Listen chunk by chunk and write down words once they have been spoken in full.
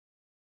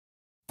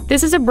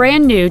This is a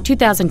brand new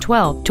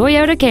 2012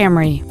 Toyota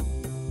Camry.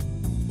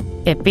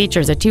 It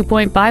features a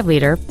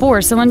 2.5-liter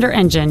four-cylinder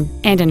engine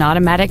and an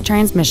automatic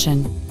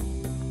transmission.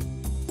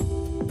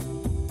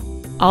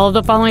 All of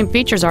the following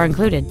features are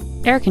included: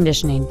 air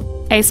conditioning,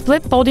 a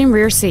split folding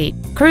rear seat,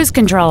 cruise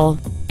control,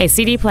 a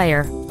CD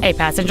player, a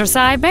passenger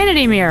side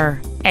vanity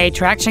mirror, a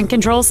traction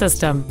control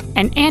system,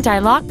 an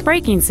anti-lock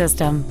braking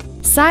system,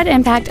 side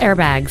impact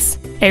airbags,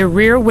 a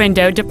rear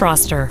window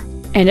defroster,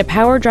 and a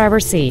power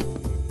driver's seat.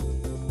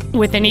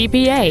 With an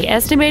EPA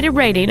estimated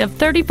rating of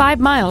 35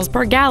 miles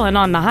per gallon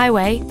on the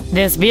highway,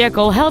 this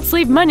vehicle helps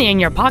leave money in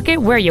your pocket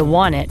where you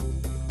want it.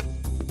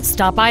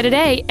 Stop by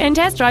today and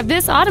test drive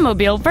this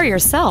automobile for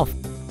yourself.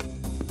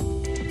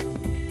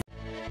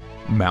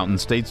 Mountain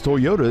States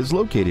Toyota is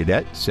located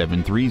at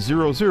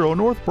 7300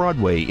 North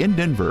Broadway in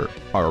Denver.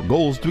 Our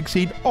goal is to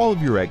exceed all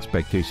of your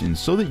expectations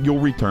so that you'll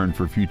return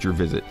for future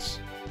visits.